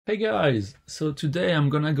Hey guys, so today I'm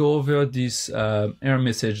gonna go over this error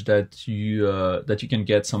message that you can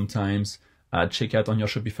get sometimes at checkout on your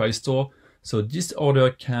Shopify store. So this order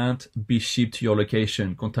can't be shipped to your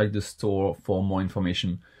location. Contact the store for more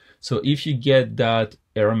information. So if you get that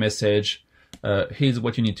error message, here's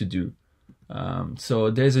what you need to do. So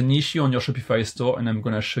there's an issue on your Shopify store, and I'm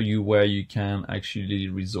gonna show you where you can actually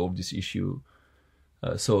resolve this issue.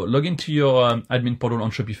 So log into your admin portal on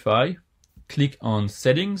Shopify. Click on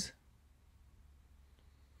settings,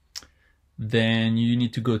 then you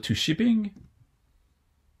need to go to shipping,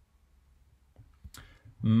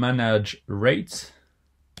 manage rates,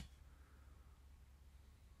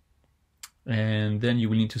 and then you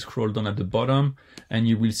will need to scroll down at the bottom and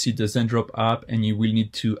you will see the Zendrop app and you will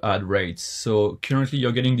need to add rates. So currently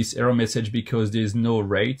you're getting this error message because there's no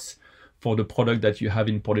rates for the product that you have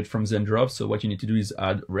imported from Zendrop. So what you need to do is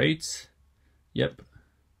add rates. Yep.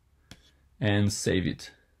 And save it.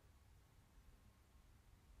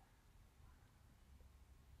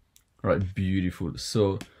 All right, beautiful.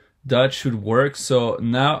 So that should work. So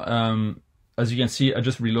now, as you can see, I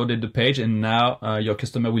just reloaded the page, and now your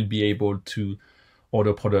customer will be able to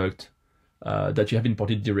order product that you have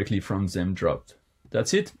imported directly from Zendrop.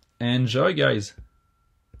 That's it. Enjoy, guys.